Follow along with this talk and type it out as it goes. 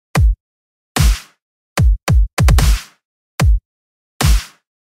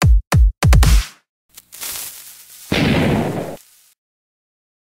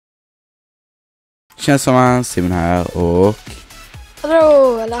Känns som han, Simon här och...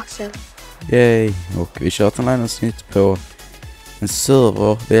 Hallå, eller Axel. Yay, och vi kör ett online-avsnitt på en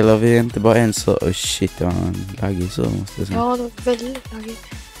server. Eller vi är inte bara en server. Oh shit, det var en laggig server måste jag säga. Ja, det var väldigt laggig.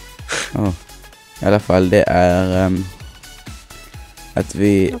 Ja, i alla fall det är att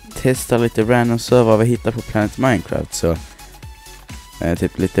vi testar lite random server vi hittar på Planet Minecraft. Så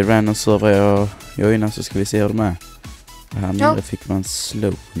typ lite random server jag innan, så ska vi se hur de är. Här nere fick man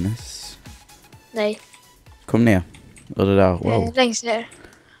slowness. Nej. Kom ner. Och det där, wow. Längst ner.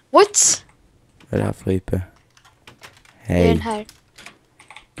 What? Vad är det här för IP? Det är Hej. den här.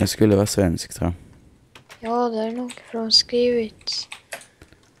 Jag skulle vara svensk, tror jag. Ja, det är nog från skrivit.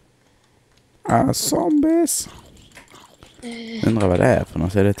 Zombies. Undrar vad det är för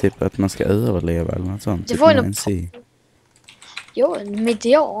något. Är det typ att man ska överleva eller något sånt? Det typ var nog Ja, en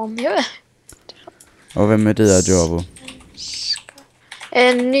median. Och vem är du, Javo?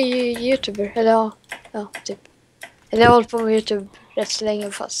 En ny youtuber. Eller ja, typ. Eller jag har hållit på med YouTube rätt så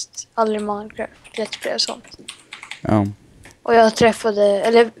länge, fast aldrig Minecraft, Let's Play och sånt. Ja. Och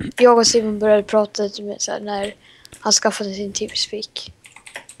jag och Simon började prata med så här, när han skaffade sin Teamspeak.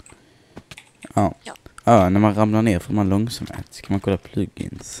 Ja. Ja, när man ramlar ner får man långsamhet. Kan man kolla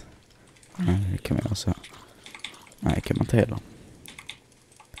plugins? Nej, det kan man också. Nej, det kan man inte heller.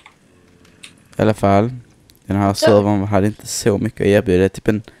 I alla fall, den här servern hade inte så mycket att erbjuda. Typ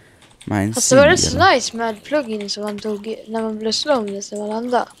en alltså var det så nice med plugins som man tog när man blev slåndes när man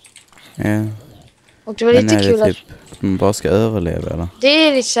landade. Ja. Och det var lite kul typ att man bara ska överleva, eller? Det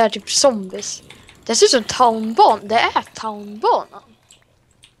är lite så här typ zombies. Dessutom townbanan. Det är townbanan.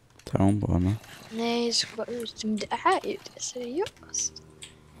 Townbanan? Nej, det ska vara ut. Men det är ju det, seriöst.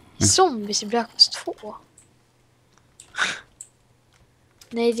 Zombies i Black Ops 2.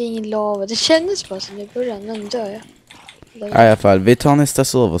 Nej, det är ingen lava. Det kändes bara som i början. Nu dör jag. Ja, i alla fall, vi tar nästa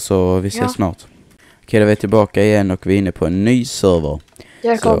server så vi ses snart. Okej, då är vi tillbaka igen och vi är inne på en ny server.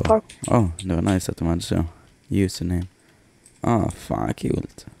 Det var nice att de hade så. Username. Fan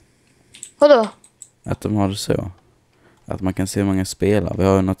coolt. Vadå? Att de har det så. Att man kan se hur många spelare. Vi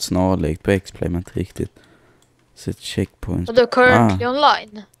har ju något snarlikt på X-Play, men inte riktigt. Set checkpoints. Vadå, currently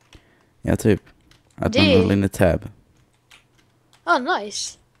online? Ja, typ. Att man håller in i tab.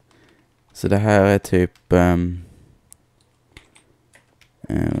 Nice. Så det här är typ en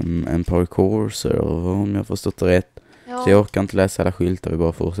parkour-server, om jag förstått det rätt. Ja. Så jag orkar inte läsa alla skyltar, vi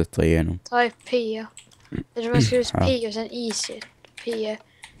bara fortsätter igenom. Type P. Eller man skriver P och sen easy. P.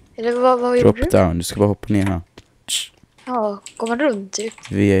 Eller vad gjorde du? Drop down, du ska bara hoppa ner här. Ja, går man runt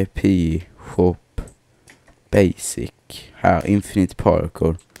typ? VIP, shop, basic. Här, infinite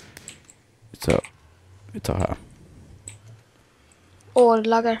parkour. Så vi tar här. Det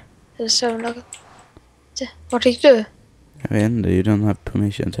laggar. Eller serverlaggar. Vart gick du? Jag vet inte, det är ju den här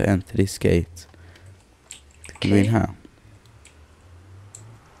permission to enter this gate. Gå in här.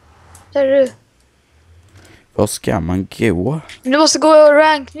 Där är du. Var ska man gå? Du måste gå och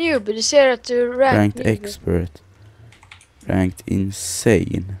rank newbie. Du ser att du är Ranked newbie. expert. Ranked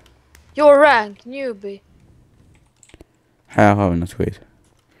insane. You're rank newbie. Här har vi något skit.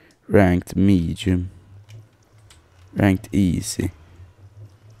 Ranked medium. Ranked easy.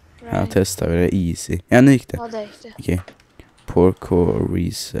 Här testar vi det easy. Ja, nu gick det. Ja, det gick det. Okej. Parkour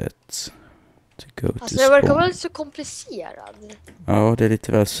reset. To go to alltså det verkar vara lite så komplicerad. Ja, det är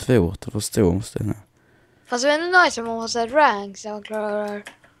lite väl svårt att förstå, måste jag säga. Fast det är ändå nice om man har så här ranks där man klarar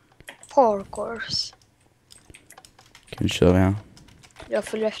parkours. Kan vi köra här? Jag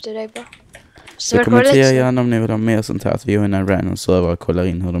följer efter dig bara. Så kommentera gärna om ni vill ha mer sånt här. Att vi gör en random server och kollar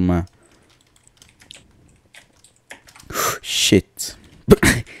in hur de är. Shit.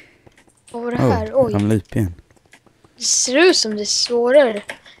 Vad var det här? Oj. Han upp igen. Det ser ut som det är svårare.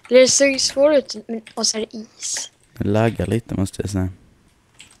 Eller det ser svårare ut, och så är det is. Det laggar lite, måste jag säga.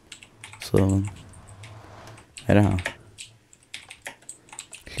 Så. Är det här.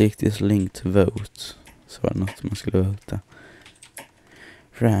 Click this link to vote. Så var det något man skulle vota.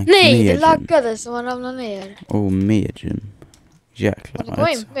 Rank nej, medium. det laggade så man ramlade ner. Medium. Jäklar. Det går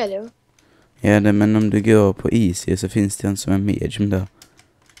in på medium. Ja, men om du går på easy så finns det en som är medium där.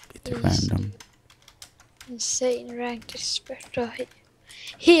 Lite random. Insane ranked expert.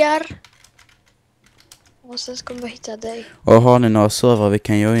 Här. Och sen ska man hitta dig. Och har ni några server vi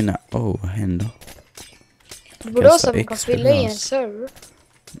kan joina? Vad händer? Du borde också man kan fylla i en server.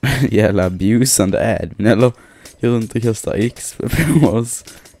 Jävla abusande admin. Eller går runt och kastar X på oss.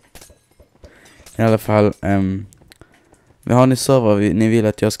 I alla fall. Vi har ni server ni vill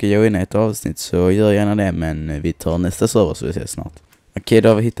att jag ska joina ett avsnitt, så gör gärna det. Men vi tar nästa server så vi ses snart. Okej, då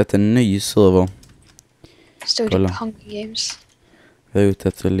har vi hittat en ny server. Stod det Hunger Games.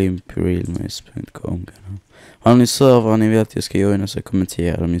 vote@olympirealmys.com. Har ni servrar ni vet att jag ska joina så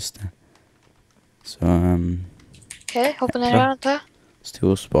kommentera dem just det. Så Okej, hoppa ner här antar jag.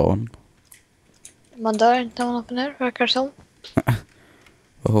 Storspan. Man dör inte när man hoppar ner, verkar det som.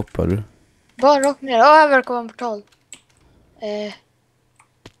 Vad hoppar du? Bara rakt ner. Här verkar vara en portal.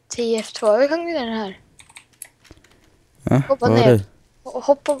 10F2. Vi kan gå ner den här. Ja, Hoppa vad ner. är det?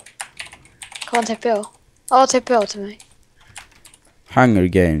 Hoppa. Kan man TPA? Ja, TPA till mig. Hunger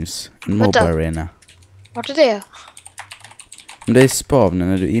Games. En mob Vänta. arena. Vart är det? Men det är spavnen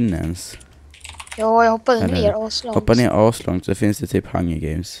när du är inne ens. Ja, jag hoppade Eller, ner aslångt. hoppa ner aslångt så finns det typ Hunger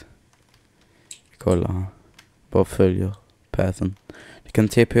Games. Kolla här. Bara följer pathen. Du kan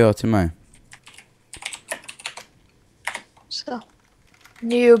TPA till mig. Så.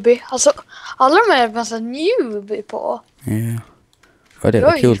 Newbie. Alltså, alla de här är massa newbie på. Ja. Ja, det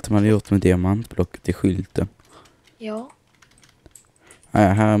var kul att man hade gjort med diamantblocket i skylten. Ja. Ja,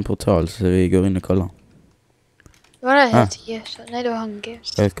 här är en portal så vi går in och kollar. Vad är det här? Nej, det var Hunger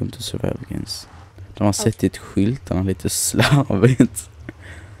Games. Welcome to Servrar Games. De har sett ut skyltarna lite slarvigt.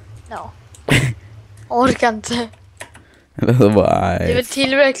 Ja. Orkar inte. Eller så bara, Det är väl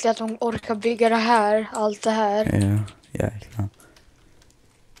tillräckligt att de orkar bygga det här, allt det här. Ja, jäklar.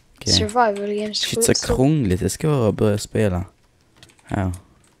 Okay. Survival games. Shit, så krångligt det ska vara att börja spela. Här.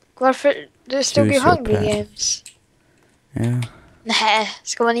 Varför? Det stod ju Choose your Hunger path. Games. Ja. Nej,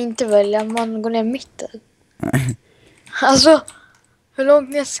 ska man inte välja? Man går ner mitten. Alltså, hur långt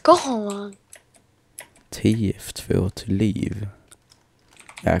ner ska man? 10F2 till liv.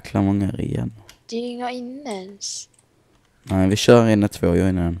 Jäklar många redan. Det är ju inga inne ens. Nej, vi kör in ett 2 och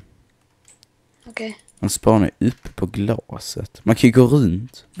in den. Okej. Man spanar uppe på glaset. Man kan ju gå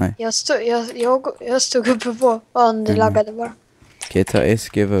runt. Nej. Jag stod uppe på och det laggade bara. Okej, ta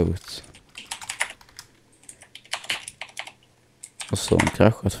SG vote. Och så har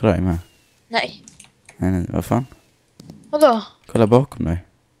kraschat för dig med. Nej. Nej, vad fan? Vadå? Kolla bakom dig.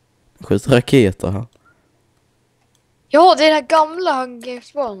 De skjuter raketer här. Ja, det är den här gamla Hunger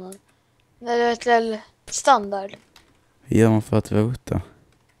Games-banan. Det är till standard. Hur gör man för att vota?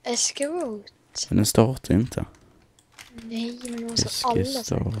 SG vote. Men den startar inte. Nej, men det måste SG alla start.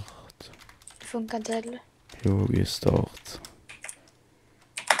 säga. Det funkar inte heller. HG start.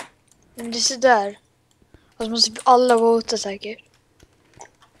 Men det är sådär. Och så måste alla vota säkert.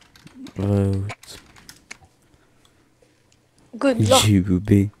 Vote. Good luck.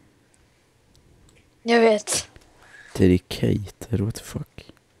 Jubi. Jag vet. Dedicated, what the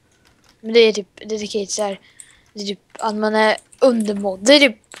fuck? Men det är typ dedicated såhär. Det är typ att man är undermod. Det är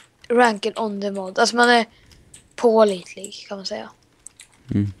typ ranken undermod. Alltså man är pålitlig kan man säga.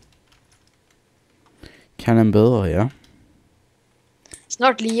 Mm. Kan den börja?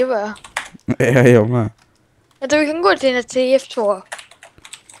 Snart lever jag. Ja, jag med. Jag tror vi kan gå till en TF2.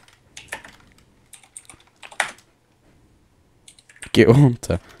 Går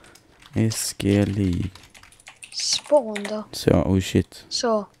inte. SG liv. Spawn då. Så, oh shit.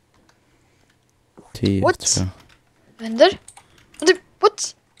 Så. 10. What? Vad händer?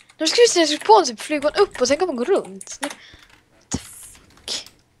 What? Nu ska vi se spawn typ flyger man upp och sen kan man gå runt. What the fuck?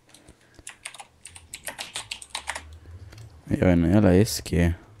 Jag är en jävla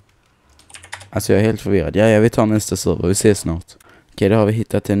SG. Alltså jag är helt förvirrad. Ja, vi tar nästa server. Vi ses snart. Okej, då har vi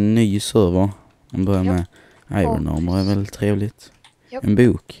hittat en ny server. Man börjar med Iron Armor. Är väl trevligt. Japp. En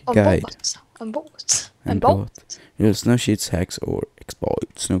bok. Guide. En båt. En båt. Use no cheats, hacks or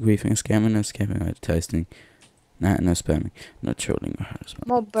exploits. No griefing, scamming, no scamming, advertising. No spamming. No trolling or harassment.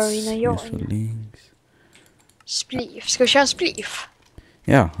 Mobbar innan jag. Useful links. Spliff. Ska vi köra en spliff?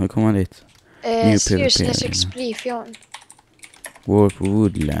 Ja, hur kommer man dit? Skriv sin spliff, ja. Warp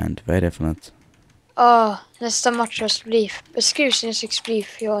Woodland. Vad är det för något? Nästa match har spliff. Skriv sin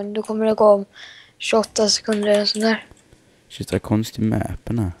spliff, ja. Då kommer det gå om 28 sekunder eller sån där. Shit, vad konstig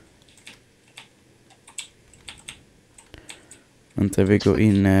mappen här. Vänta, vi går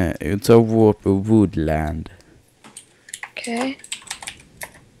in... ta Warp Woodland. Okej.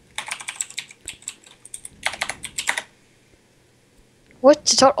 What?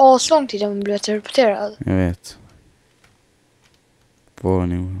 Det tar aslång tid om man blir teleporterad. Jag vet.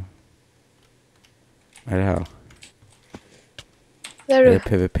 Varning. Vad är det här? Där Är du. det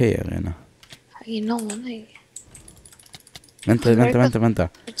PvP-arena? Ingen aning. Vänta. Vi...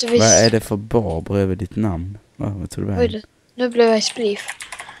 Vad är det för bar bredvid ditt namn? Vad tror du det är? Oj, nu blev jag spliff.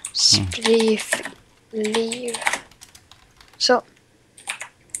 Spliff. Liv. Så.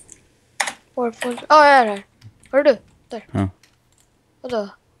 Varför? Jag är här. Var är du? Där. Ja. Vadå?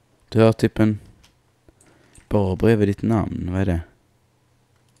 Du har typ en bar bredvid ditt namn. Vad är det?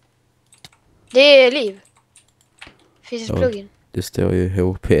 Det är liv. Finns det pluggen? Det står ju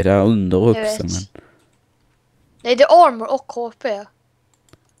HP där under också, men... Nej, det är armor och HP.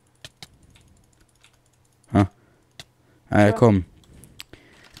 Ja. Nej, jag kom.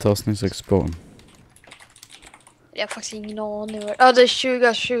 Ta snyggt spawn. Jag har faktiskt ingen aning. Ja, det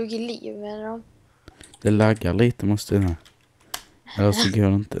är 20 liv menar de. Det laggar lite, måste det. Eller så går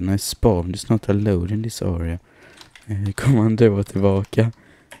det inte. Nej, spawn is not allowed in this area. Kommer han då tillbaka?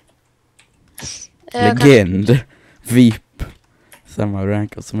 Legend. VIP. Samma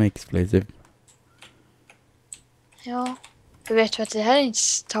rankar som X-Play typ. Ja. Du vet att det här är inte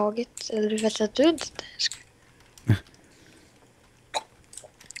taget. Eller du vet att du inte ska.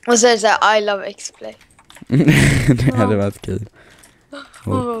 Och så är det så här, I love X-Play. Det hade varit kul.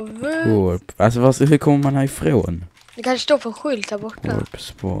 Warp. Alltså hur kommer man härifrån? Det kanske står på en skylt här borta. Warp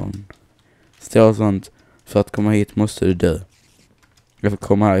spawn. Står sånt. För att komma hit måste du dö. För att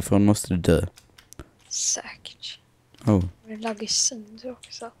komma härifrån måste du dö. Säkert. Oh. Det laggar sönder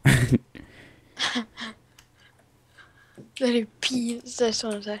också. Det är ju pinsamt. Det är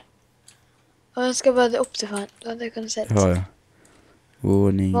sånt här. Och jag ska bara upp till fan. Då hade jag kunnat sett. Ja, ja.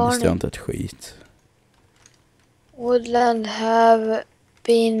 Warning. Det står inte ett skit. Woodland have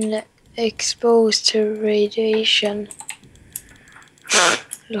been exposed to radiation.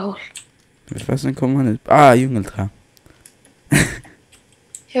 Lol. Fast sen kommer han ut. Ah, djungelträ.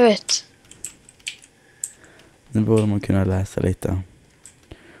 Jag vet. Nu borde man kunna läsa lite.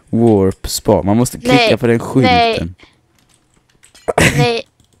 Warp spa. Man måste klicka på den skylten. Nej.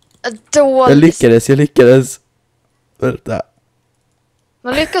 Då. Jag lyckades. Vänta.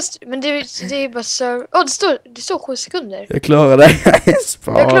 Man lyckas, men det är bara server. Det står 7 sekunder. Jag klarar det.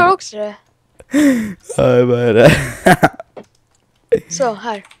 Jag klarar också det. Ja, vad är det? Så,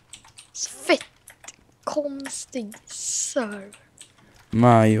 här. Fett konstig server.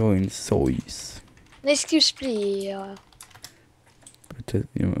 My own soys. Nej, skriv spray. Ja.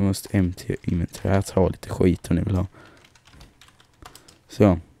 Jag måste empty inventory. Jag tar lite skit om ni vill ha.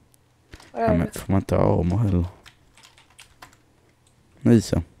 Så. Ja, men får man inte armor heller. Nu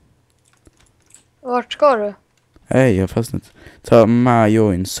så. Vart ska du? Nej, jag har fastnat. Ta my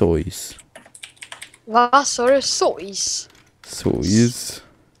own soys. Vad sa du? Soys? Soys.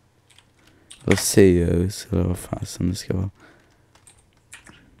 Eller seos. Eller vad fasen det ska vara.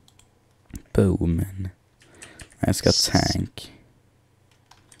 Bowman. Jag ska ha tank.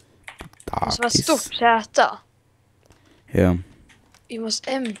 Det måste vara stort Z. Ja. You must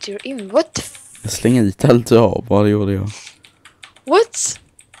empty your in. What the Jag slänger ut allt du har. Vad gjorde jag? What?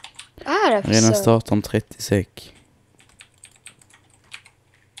 Är det för redan startat om 30 sek.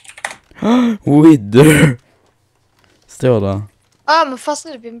 Wither. Står där. Men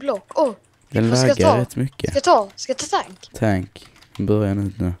fastnade på en block. Den laggar rätt mycket. Ska jag ta tank? Tank. Början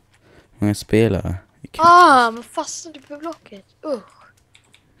ut nu. Många spelare. Men fastnade på blocket.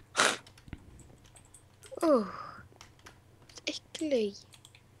 Äcklig.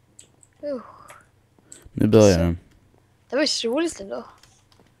 Nu börjar den. Det var ju så roligt ändå.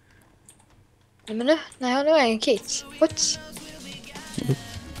 Nej, men nu har jag en kit. What?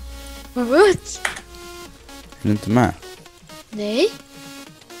 What? Är du inte med? Nej.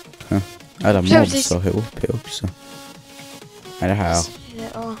 Alla mobs har HP också. Är det här?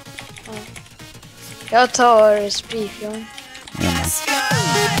 Ja. Jag tar sprayfjärn. Ja,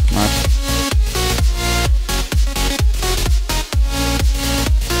 nej.